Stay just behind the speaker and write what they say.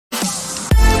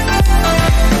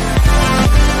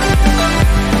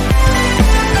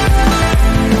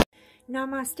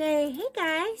Namaste. Hey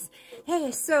guys.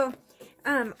 Hey, so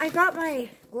I got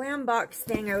my Glam box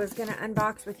thing I was going to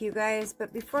unbox with you guys,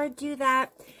 but before I do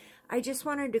that, I just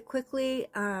wanted to quickly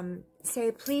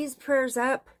say please prayers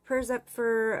up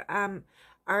for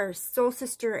our soul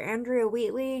sister Andrea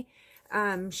Wheatley.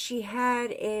 She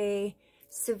had a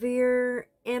severe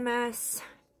MS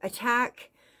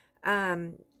attack,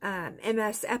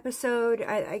 MS episode.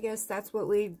 I guess that's what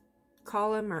we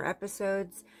call them, or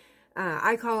episodes.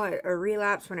 I call it a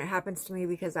relapse when it happens to me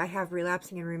because I have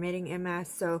relapsing and remitting MS,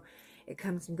 so it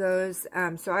comes and goes.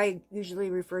 So I usually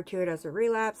refer to it as a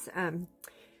relapse.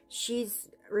 She's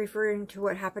referring to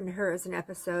what happened to her as an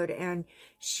episode, and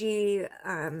she,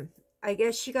 I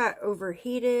guess she got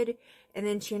overheated, and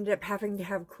then she ended up having to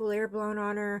have cool air blown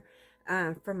on her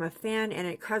from a fan, and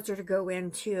it caused her to go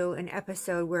into an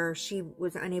episode where she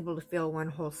was unable to feel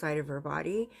one whole side of her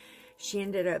body. She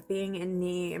ended up being in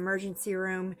the emergency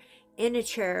room in a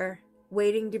chair,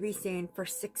 waiting to be seen for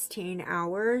 16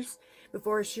 hours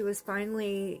before she was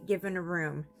finally given a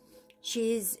room.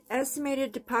 She's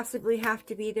estimated to possibly have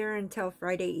to be there until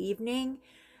Friday evening.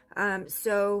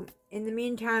 So in the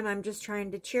meantime, I'm just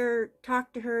trying to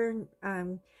talk to her,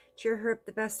 cheer her up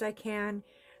the best I can.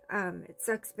 It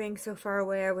sucks being so far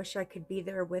away. I wish I could be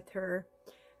there with her.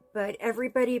 But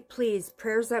everybody, please,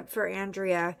 prayers up for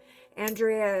Andrea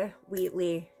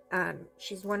Wheatley.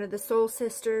 She's one of the soul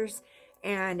sisters,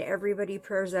 and everybody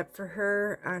prayers up for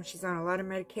her. She's on a lot of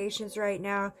medications right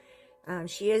now.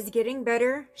 She is getting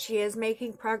better. She is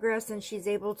making progress, and she's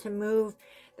able to move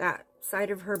that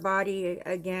side of her body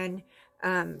again.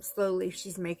 Slowly,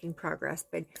 she's making progress,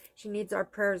 but she needs our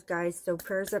prayers, guys. So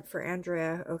prayers up for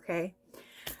Andrea, okay?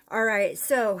 All right,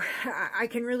 so I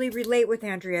can really relate with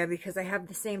Andrea because I have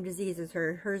the same disease as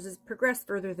her. Hers has progressed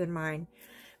further than mine,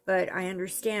 but I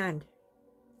understand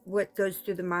what goes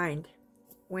through the mind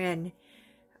when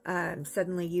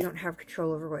suddenly you don't have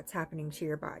control over what's happening to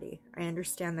your body. I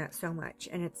understand that so much,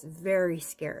 and it's very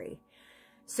scary.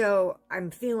 So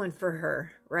I'm feeling for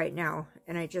her right now,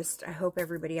 and I hope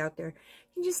everybody out there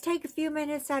can just take a few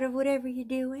minutes out of whatever you're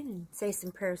doing and say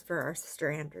some prayers for our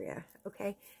sister Andrea,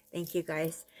 okay? Thank you,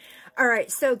 guys. All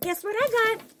right, so guess what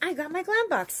I got? I got my Glam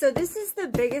box. So this is the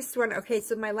biggest one. Okay,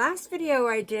 so my last video,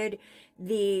 I did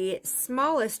the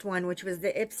smallest one, which was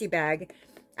the Ipsy bag.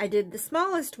 I did the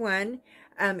smallest one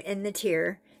in the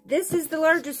tier. This is the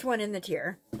largest one in the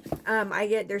tier.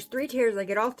 There's 3 tiers. I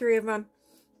get all 3 of them.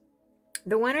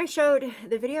 The one I showed,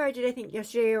 the video I did, I think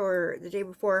yesterday or the day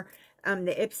before,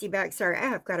 the Ipsy bag. Sorry, I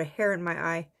have got a hair in my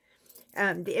eye.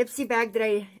 The Ipsy bag that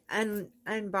I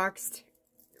unboxed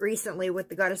recently with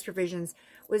the Goddess Provisions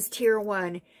was tier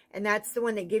 1, and that's the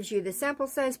one that gives you the sample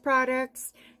size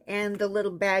products and the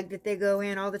little bag that they go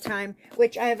in all the time,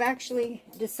 which I have actually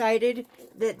decided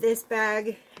that this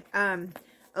bag,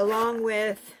 along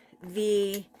with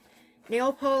the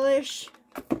nail polish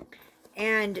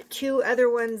and 2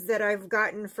 other ones that I've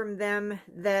gotten from them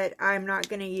that I'm not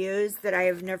going to use, that I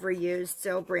have never used,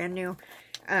 still brand new,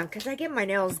 because I get my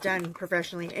nails done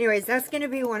professionally. Anyways, that's going to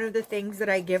be one of the things that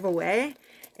I give away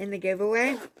in the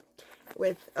giveaway,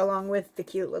 along with the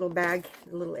cute little bag,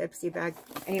 the little Ipsy bag.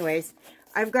 Anyways,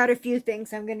 I've got a few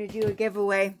things I'm going to do a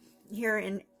giveaway here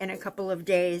in a couple of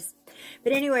days.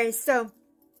 But anyways, so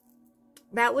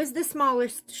that was the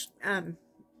smallest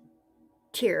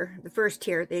tier, the first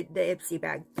tier, the Ipsy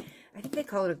bag. I think they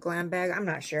call it a Glam bag. I'm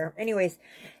not sure. Anyways,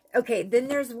 okay, then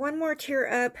there's one more tier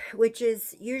up, which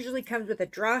usually comes with a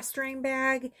drawstring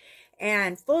bag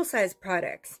and full-size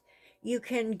products. You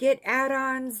can get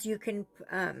add-ons. You can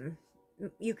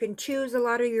choose a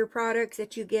lot of your products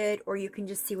that you get, or you can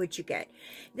just see what you get.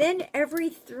 Then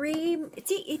every 3,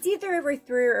 it's either every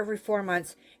 3 or every 4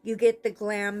 months, you get the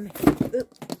Glam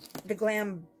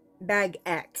Bag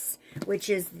X,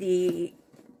 which is the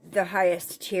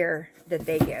highest tier that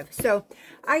they give. So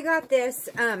I got this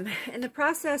in the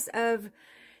process of,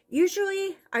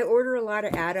 usually I order a lot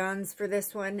of add-ons for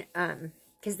this one,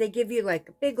 because they give you like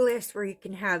a big list where you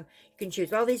can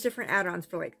choose all these different add-ons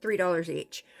for like $3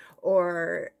 each,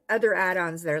 or other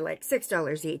add-ons that are like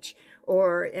 $6 each,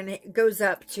 and it goes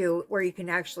up to where you can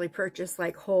actually purchase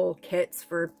like whole kits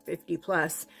for 50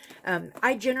 plus.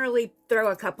 I generally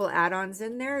throw a couple add-ons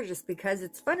in there just because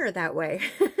it's funner that way.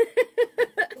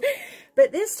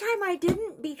 But this time I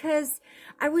didn't, because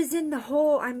I was in the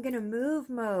whole I'm gonna move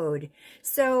mode.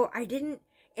 So I didn't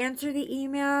answer the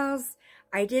emails.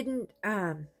 I didn't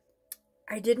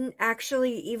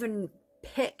actually even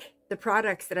pick the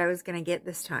products that I was going to get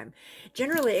this time.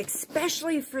 Generally,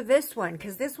 especially for this one,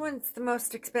 because this one's the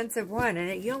most expensive one,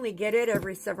 and you only get it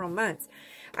every several months.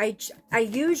 I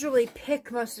usually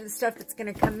pick most of the stuff that's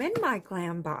going to come in my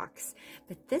Glam box.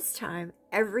 But this time,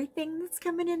 everything that's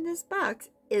coming in this box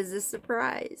is a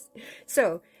surprise.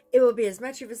 So, it will be as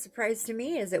much of a surprise to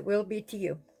me as it will be to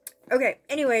you. Okay,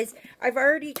 anyways, I've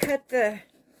already cut it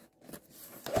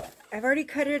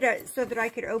so that I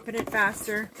could open it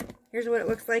faster. Here's what it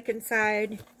looks like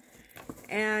inside.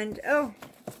 And, oh,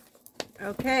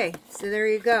 okay, so there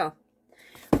you go.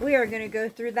 We are going to go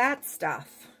through that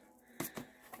stuff.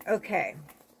 Okay,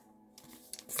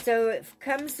 so it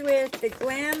comes with the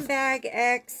Glam Bag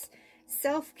X.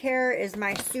 Self-care is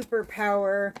my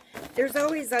superpower. There's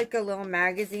always like a little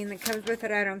magazine that comes with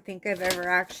it. I don't think I've ever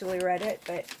actually read it,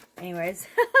 but anyways,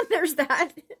 there's that.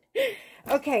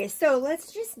 Okay, so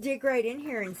let's just dig right in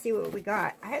here and see what we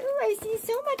got. Oh, I see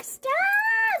so much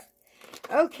stuff.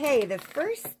 Okay, the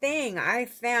first thing I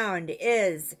found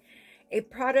is a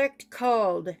product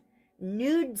called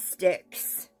Nude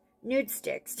Sticks. Nude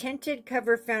Sticks, Tinted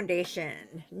Cover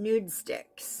Foundation. Nude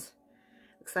Sticks.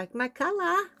 Looks like my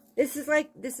color. This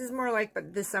is more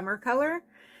like the summer color.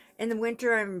 In the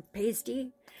winter, I'm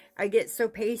pasty. I get so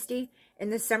pasty. In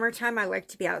the summertime, I like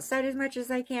to be outside as much as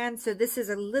I can. So this is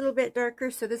a little bit darker.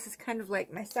 So this is kind of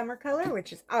like my summer color,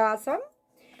 which is awesome.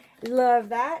 Love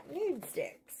that. Nude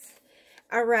Sticks.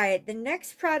 All right. The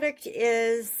next product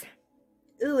is,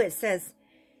 ooh, it says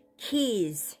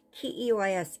Keys.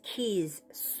 Keys. Keys.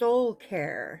 Soul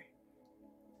Care.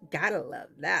 Gotta love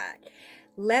that.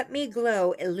 Let Me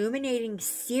Glow Illuminating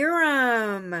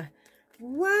Serum.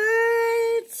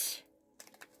 What?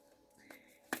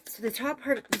 So the top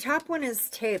one is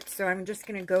taped, so I'm just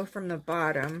going to go from the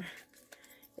bottom.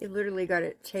 They literally got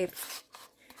it taped.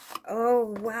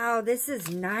 Oh, wow, this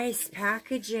is nice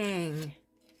packaging.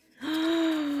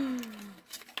 Ooh,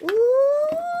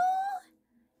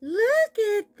 look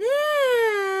at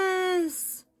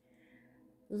this.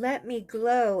 Let Me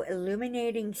Glow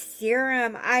Illuminating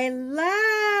Serum. I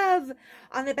love.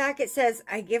 On the back it says,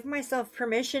 I give myself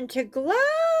permission to glow.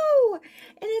 And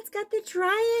it's got the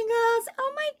triangles.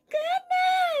 Oh my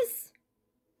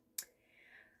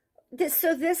goodness.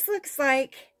 So this looks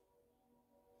like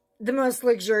the most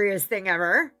luxurious thing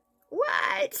ever.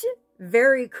 What?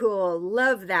 Very cool.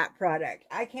 Love that product.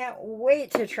 I can't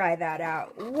wait to try that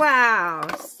out. Wow.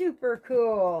 Super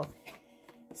cool.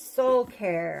 Soul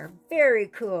Care. Very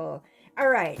cool. All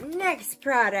right. Next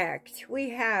product. We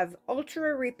have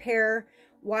Ultra Repair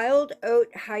Wild Oat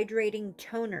Hydrating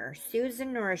Toner. Soothes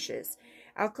and nourishes.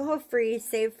 Alcohol-free,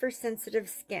 safe for sensitive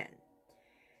skin.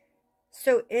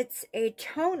 So it's a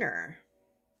toner.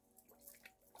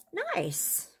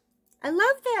 Nice. I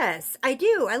love this. I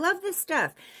do. I love this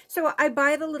stuff. So I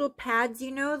buy the little pads,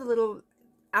 you know, the little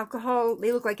alcohol.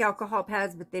 They look like alcohol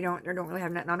pads, but they don't really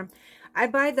have nothing on them. I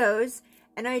buy those,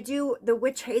 and I do the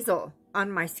witch hazel on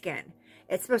my skin.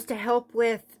 It's supposed to help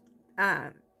with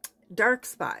dark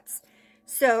spots.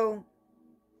 So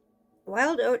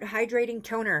Wild Oat Hydrating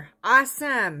Toner.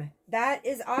 Awesome. That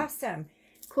is awesome.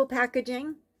 Cool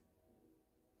packaging.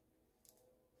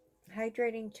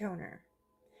 Hydrating toner.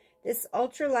 This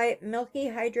ultralight, milky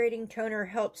hydrating toner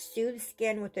helps soothe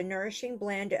skin with a nourishing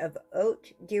blend of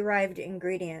oat-derived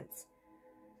ingredients.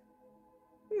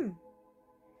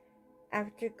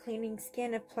 After cleaning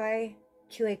skin, apply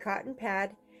to a cotton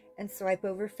pad and swipe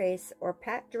over face or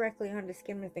pat directly onto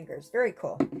skin with fingers. Very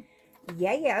cool.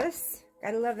 Yes.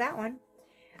 Gotta love that one.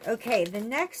 Okay, the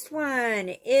next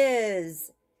one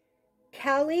is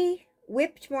Cali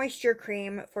Whipped Moisture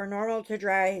Cream for normal to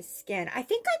dry skin. I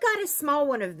think I got a small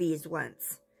one of these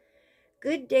once.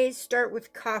 Good days start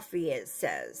with coffee, it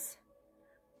says.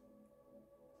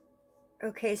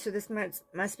 Okay, so this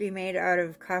must be made out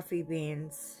of coffee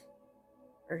beans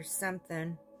or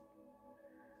something.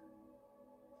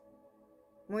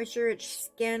 Moisture-rich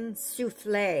skin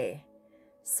souffle.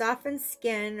 Softens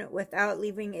skin without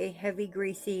leaving a heavy,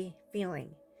 greasy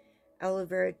feeling. Aloe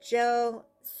vera gel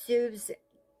soothes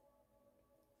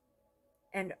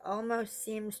and almost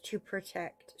seems to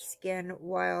protect skin,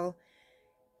 while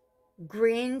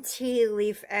green tea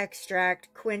leaf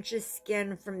extract quenches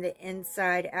skin from the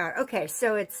inside out. Okay,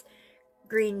 so it's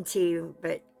green tea,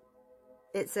 but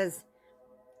it says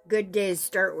good days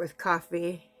start with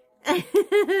coffee.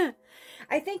 I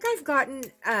think I've gotten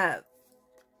a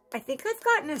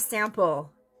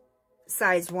sample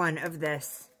size one of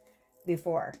this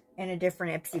before in a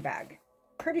different Ipsy bag.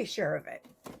 Pretty sure of it.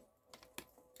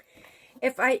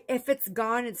 If it's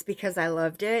gone, it's because I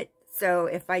loved it. So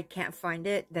if I can't find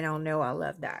it, then I'll know I'll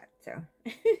love that. So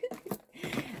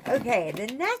Okay, the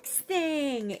next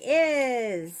thing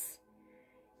is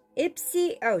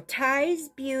Ipsy. Oh, Ty's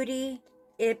Beauty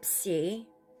Ipsy.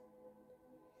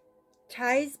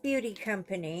 Ty's Beauty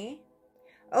Company.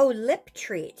 Oh, Lip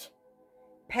Treat.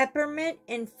 Peppermint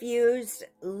infused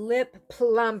lip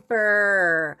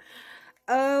plumper.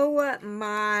 Oh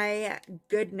my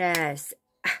goodness.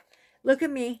 Look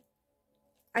at me.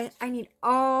 I need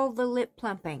all the lip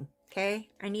plumping. Okay?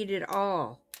 I need it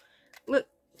all. Look,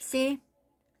 see?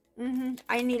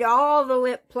 I need all the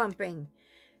lip plumping.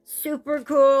 Super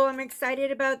cool. I'm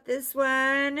excited about this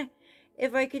one.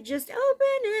 If I could just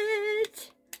open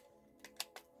it.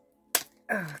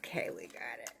 Okay, we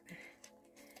got it.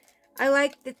 I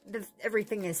like that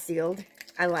everything is sealed.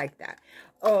 I like that.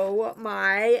 Oh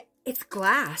my, it's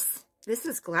glass. This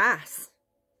is glass.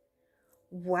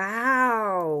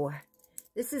 Wow.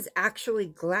 This is actually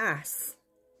glass.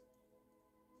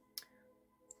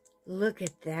 Look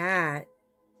at that.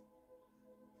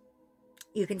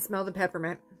 You can smell the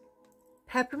peppermint.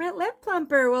 Peppermint lip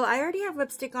plumper. Well, I already have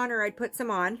lipstick on, or I'd put some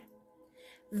on.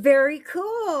 Very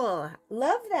cool.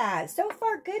 Love that. So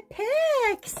far, good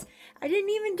picks. I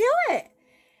didn't even do it.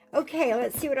 Okay,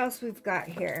 let's see what else we've got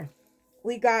here.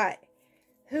 We got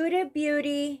Huda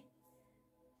Beauty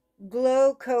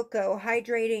Glow Cocoa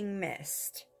Hydrating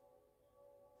Mist.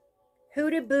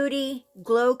 Huda Beauty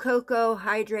Glow Cocoa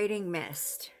Hydrating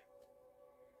Mist.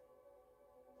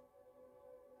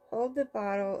 Hold the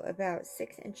bottle about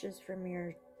 6 inches from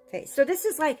your face. So this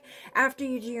is like after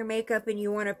you do your makeup and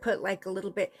you want to put like a little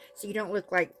bit, so you don't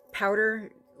look like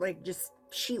powder, like just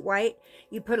sheet white.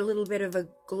 You put a little bit of a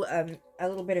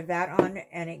little bit of that on,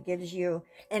 and it gives you.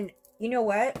 And you know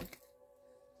what?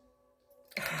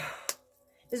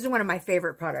 This is one of my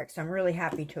favorite products. I'm really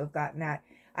happy to have gotten that.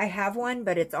 I have one,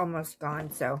 but it's almost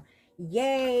gone. So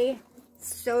yay!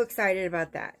 So excited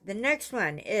about that. The next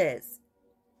one is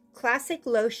Classic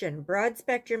Lotion Broad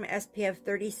Spectrum SPF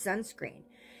 30 Sunscreen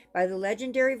by the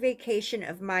legendary Vacation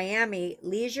of Miami.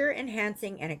 Leisure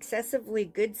enhancing and excessively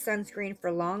good sunscreen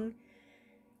for long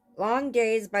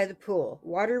days by the pool.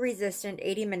 Water resistant,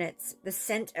 80 minutes. The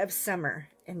scent of summer.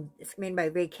 And it's made by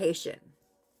Vacation.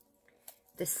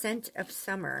 The scent of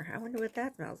summer. I wonder what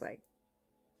that smells like.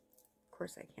 Of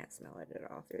course, I can't smell it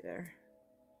at all through there.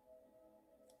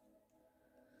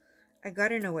 I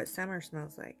gotta know what summer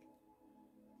smells like.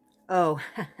 Oh,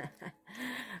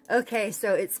 okay,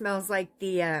 so it smells like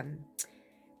the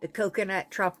coconut,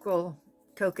 tropical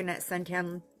coconut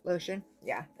suntan lotion.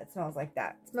 Yeah, that smells like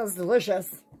that. It smells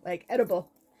delicious, like edible.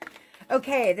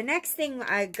 Okay, the next thing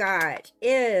I got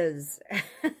is,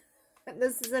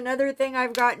 this is another thing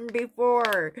I've gotten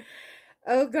before.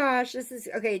 Oh gosh, this is,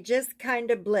 okay, Just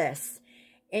Kinda Bliss.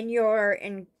 In your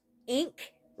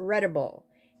Incredible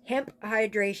Hemp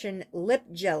Hydration Lip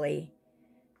Jelly.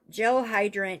 Gel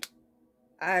Hydrant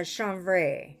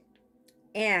Chanvre,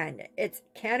 and it's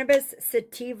cannabis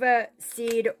sativa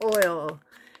seed oil.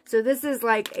 So this is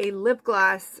like a lip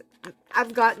gloss.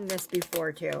 I've gotten this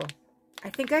before too. I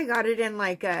think I got it in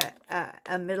like a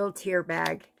middle tier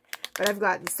bag, but I've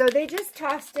gotten, so they just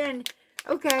tossed in.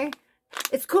 Okay,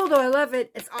 it's cool though. I love it.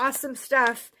 It's awesome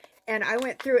stuff, and I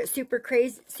went through it super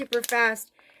crazy, super fast.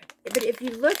 But if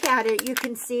you look at it, you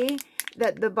can see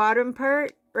that the bottom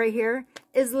part right here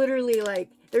is literally like,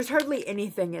 there's hardly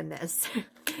anything in this.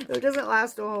 It doesn't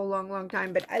last a whole long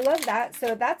time, but I love that.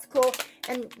 So that's cool.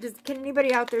 And can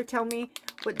anybody out there tell me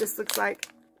what this looks like?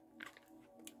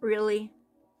 Really?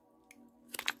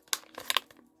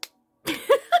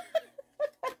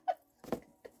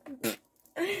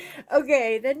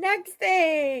 Okay, the next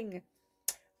thing.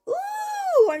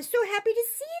 Ooh, I'm so happy to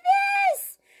see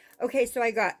this. Okay, so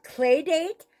I got Clay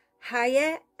Date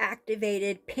Haya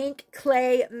Activated Pink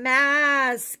Clay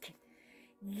Mask.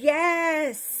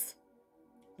 Yes.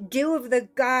 Dew of the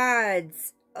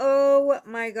Gods. Oh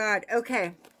my God.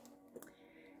 Okay.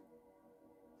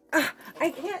 I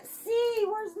can't see.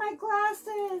 Where's my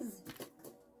glasses?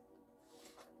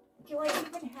 Do I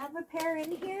even have a pair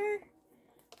in here?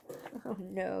 Oh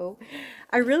no.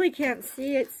 I really can't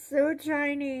see. It's so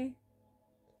tiny.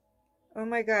 Oh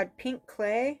my God. Pink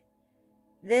clay.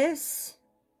 This.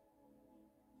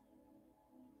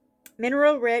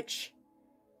 Mineral rich.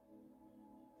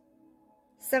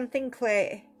 Something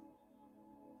clay.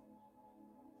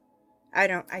 I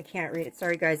can't read it.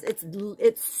 Sorry guys.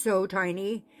 It's so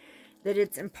tiny that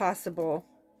it's impossible.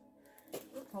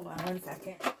 Hold on one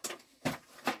second.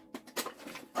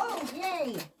 Oh,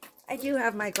 yay! I do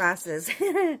have my glasses.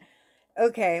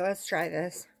 Okay, let's try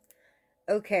this.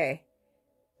 Okay.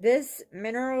 This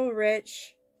mineral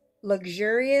rich,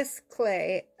 luxurious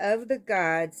clay of the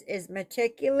gods is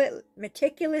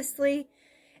meticulously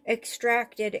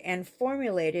extracted and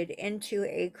formulated into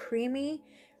a creamy,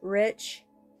 rich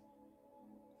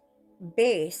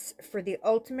base for the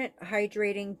ultimate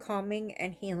hydrating, calming,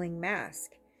 and healing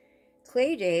mask.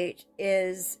 Clay date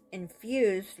is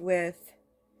infused with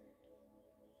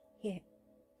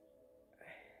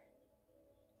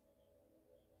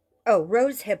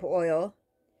rosehip oil,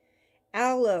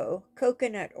 aloe,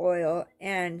 coconut oil,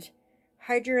 and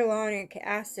hyaluronic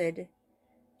acid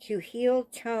to heal,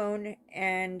 tone,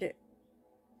 and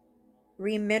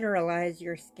remineralize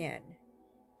your skin.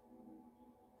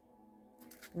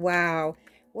 Wow.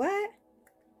 What?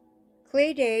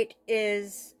 Clay date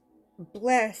is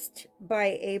blessed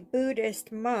by a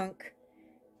Buddhist monk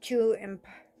to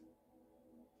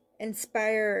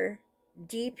inspire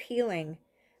deep healing,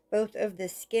 both of the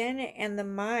skin and the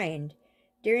mind.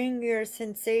 During your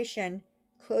sensation,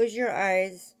 close your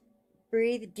eyes,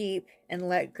 breathe deep, and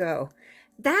let go.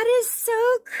 That is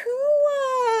so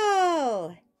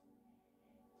cool!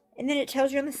 And then it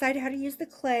tells you on the side how to use the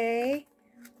clay.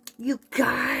 You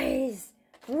guys!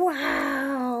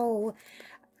 Wow!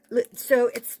 So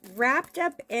it's wrapped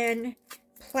up in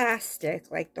plastic,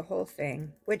 like the whole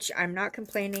thing, which I'm not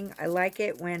complaining. I like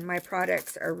it when my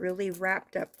products are really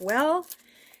wrapped up well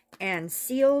and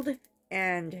sealed,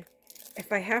 and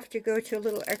if I have to go to a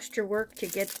little extra work to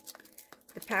get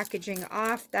the packaging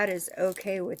off, that is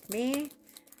okay with me.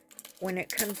 When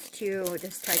it comes to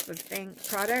this type of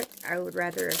product, I would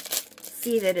rather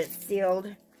see that it's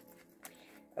sealed.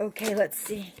 Okay, let's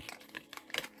see.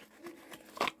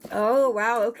 Oh,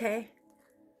 wow, okay.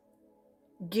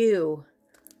 Dew.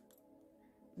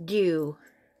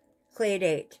 Clay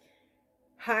date.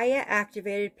 Haya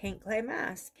activated pink clay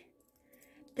mask.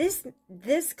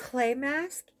 This clay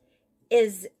mask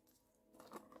is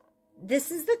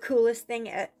the coolest thing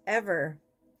ever.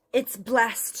 It's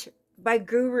blessed by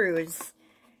gurus.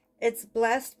 It's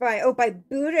blessed by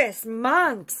Buddhist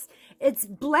monks. It's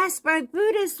blessed by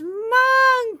Buddhist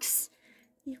monks.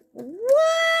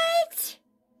 What?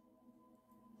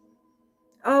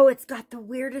 Oh, it's got the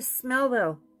weirdest smell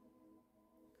though.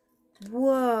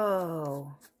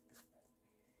 Whoa.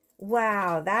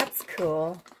 Wow, that's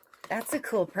cool. That's a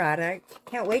cool product.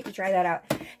 Can't wait to try that out.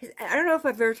 I don't know if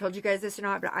I've ever told you guys this or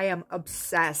not, but I am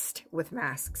obsessed with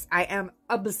masks. I am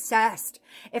obsessed.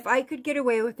 If I could get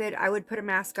away with it, I would put a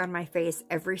mask on my face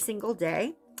every single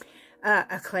day.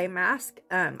 A clay mask.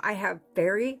 I have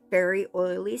very, very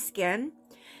oily skin.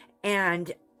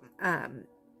 And,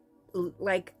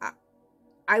 like,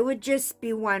 I would just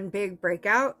be one big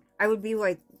breakout. I would be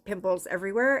like pimples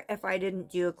everywhere if I didn't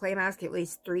do a clay mask at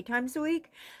least 3 times a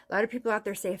week. A lot of people out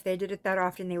there say if they did it that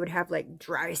often, they would have like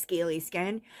dry, scaly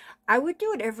skin. I would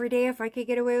do it every day if I could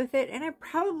get away with it, and I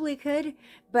probably could,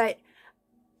 but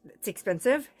it's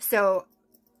expensive. So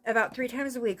about 3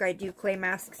 times a week, I do clay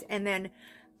masks, and then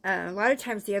a lot of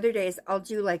times the other days, I'll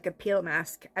do like a peel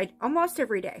mask. Almost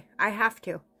every day. I have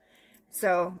to.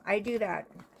 So I do that.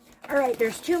 All right,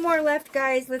 there's 2 more left,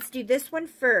 guys. Let's do this one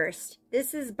first.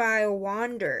 This is by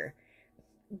Wander.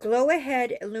 Glow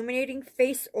Ahead Illuminating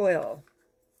Face Oil.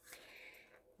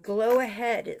 Glow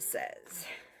Ahead, it says.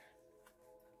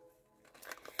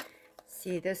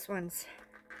 See, this one's...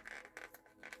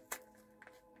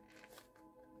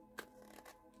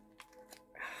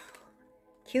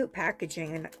 cute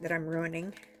packaging that I'm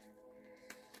ruining.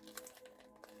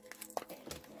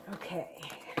 Okay.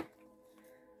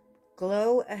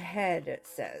 Glow Ahead, it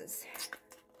says.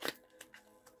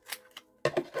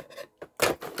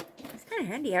 It's kind of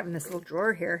handy having this little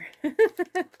drawer here.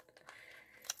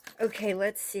 Okay,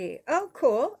 let's see. Oh,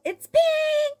 cool. It's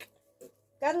pink!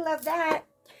 Gotta love that.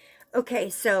 Okay,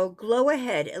 so Glow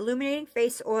Ahead Illuminating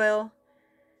Face Oil.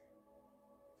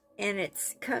 And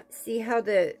it's, see how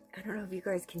the, I don't know if you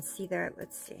guys can see that.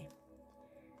 Let's see.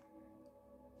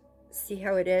 See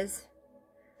how it is?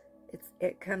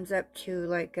 It comes up to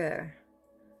like a,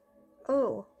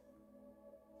 oh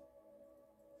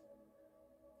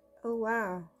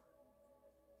wow,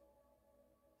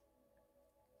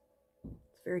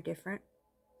 it's very different.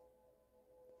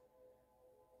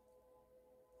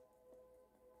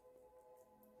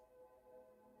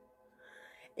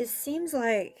 It seems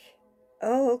like,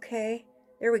 oh, okay,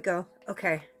 there we go.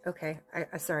 Okay,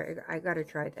 sorry, I gotta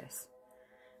try this.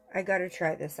 I gotta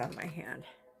try this on my hand.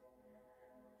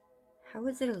 How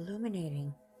is it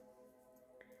illuminating?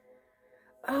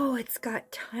 Oh, it's got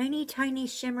tiny, tiny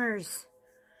shimmers.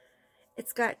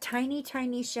 It's got tiny,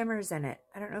 tiny shimmers in it.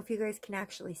 I don't know if you guys can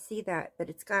actually see that, but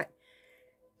it's got...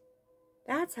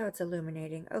 That's how it's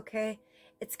illuminating. Okay.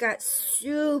 It's got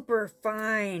super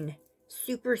fine,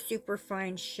 super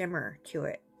fine shimmer to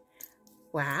it.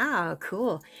 Wow,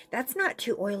 cool. That's not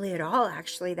too oily at all,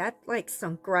 actually. That, like,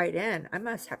 sunk right in. I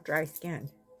must have dry skin.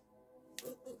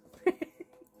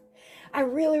 I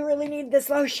really, really need this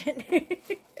lotion.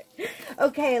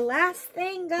 Okay, last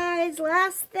thing, guys.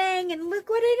 Last thing. And look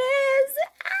what it is.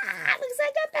 Ah, it looks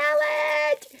like a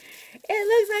palette. It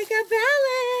looks like a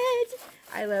palette.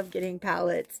 I love getting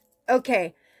palettes.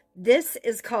 Okay, this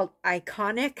is called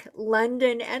Iconic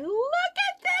London. And look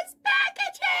at this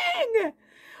packaging.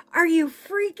 Are you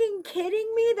freaking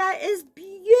kidding me? That is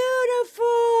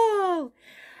beautiful.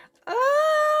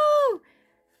 Oh.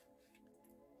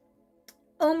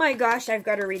 Oh my gosh, I've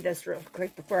got to read this real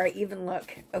quick before I even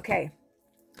look. Okay.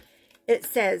 It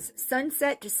says,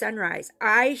 sunset to sunrise,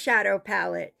 eyeshadow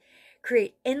palette.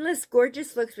 Create endless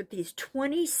gorgeous looks with these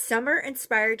 20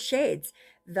 summer-inspired shades.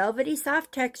 Velvety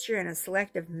soft texture and a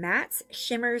select of mattes,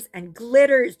 shimmers, and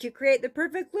glitters to create the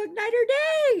perfect look night or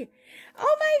day.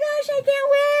 Oh my gosh, I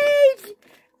can't wait.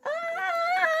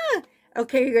 Ah!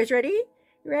 Okay, you guys ready?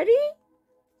 You ready?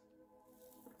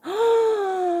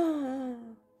 Oh!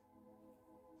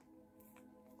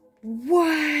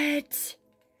 What?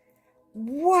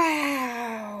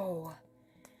 Wow!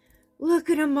 Look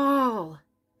at them all.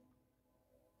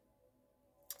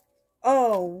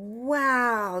 Oh,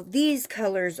 wow. These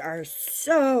colors are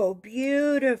so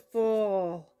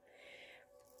beautiful.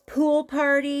 Pool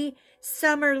Party,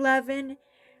 Summer Lovin',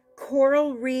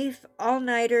 Coral Reef,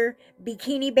 All-Nighter,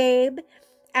 Bikini Babe,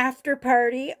 After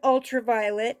Party,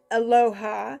 Ultraviolet,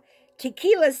 Aloha,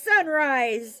 Tequila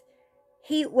Sunrise,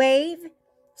 Heat Wave,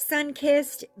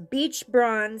 Sun-Kissed, Beach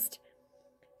Bronzed,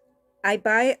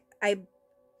 Ibiza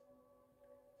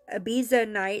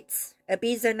Nights,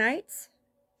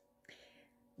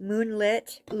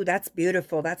 Moonlit. Ooh, that's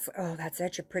beautiful. That's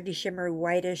such a pretty shimmery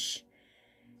whitish.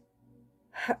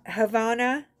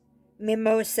 Havana,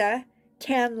 Mimosa,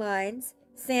 Tan Lines,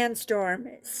 Sandstorm,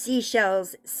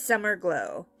 Seashells, Summer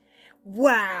Glow.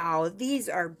 Wow, these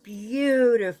are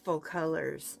beautiful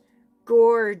colors.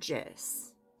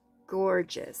 Gorgeous.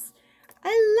 Gorgeous.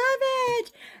 I love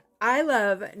it. I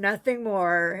love nothing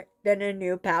more than a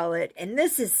new palette. And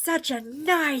this is such a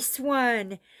nice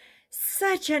one.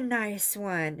 Such a nice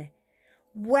one.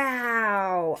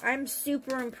 Wow. I'm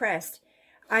super impressed.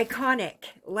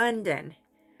 Iconic London.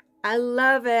 I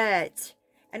love it.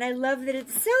 And I love that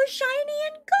it's so shiny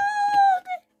and gold.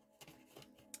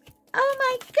 Oh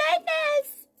my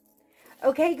goodness.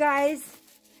 Okay, guys.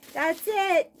 That's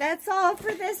it. That's all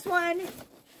for this one.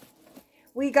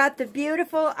 We got the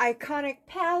beautiful Iconic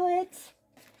palette.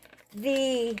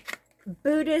 The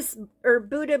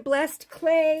Buddha Blessed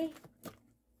Clay.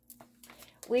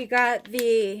 We got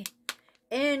the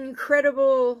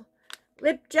incredible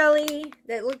lip jelly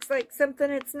that looks like something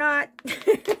it's not.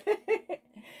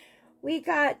 We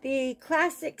got the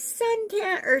classic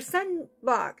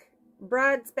sunblock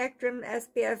broad spectrum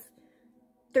SPF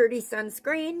 30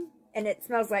 sunscreen, and it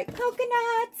smells like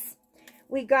coconuts.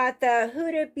 We got the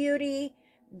Huda Beauty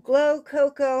Glow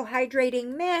Cocoa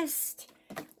Hydrating Mist.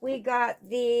 We got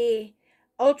the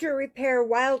Ultra Repair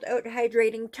Wild Oat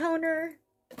Hydrating Toner.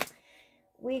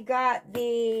 We got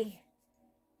the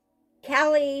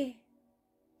Cali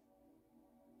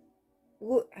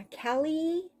E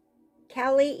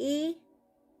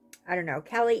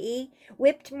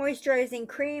Whipped Moisturizing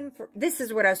Cream. This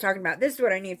is what I was talking about. This is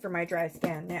what I need for my dry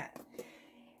skin. Yeah.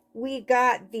 We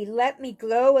got the Let Me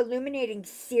Glow Illuminating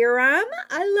Serum.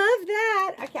 I love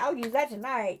that. Okay, I'll use that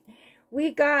tonight.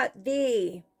 We got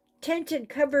the Tinted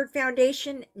Covered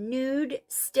Foundation Nude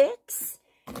Sticks.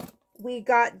 We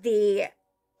got the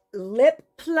Lip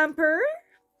Plumper.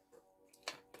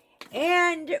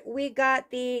 And we got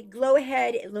the Glow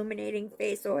Ahead Illuminating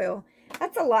Face Oil.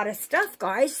 That's a lot of stuff,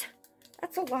 guys.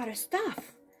 That's a lot of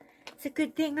stuff. It's a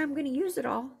good thing I'm going to use it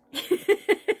all.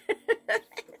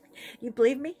 You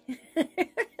believe me?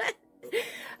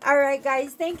 Alright,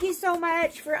 guys. Thank you so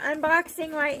much for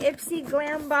unboxing my Ipsy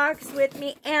Glam box with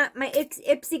me and my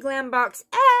Ipsy Glam box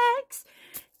X.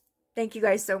 Thank you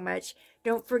guys so much.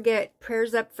 Don't forget,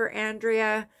 prayers up for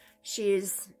Andrea.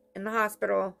 She's in the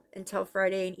hospital until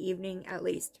Friday evening at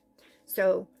least.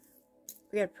 So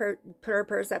we got to put our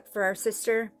prayers up for our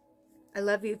sister. I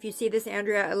love you. If you see this,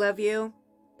 Andrea, I love you.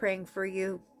 Praying for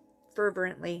you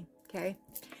fervently. Okay?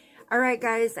 Alright,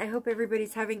 guys. I hope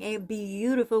everybody's having a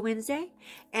beautiful Wednesday.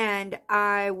 And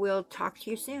I will talk to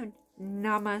you soon.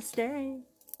 Namaste.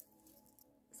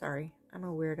 Sorry, I'm a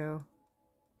weirdo.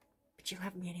 But you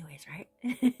love me anyways, right?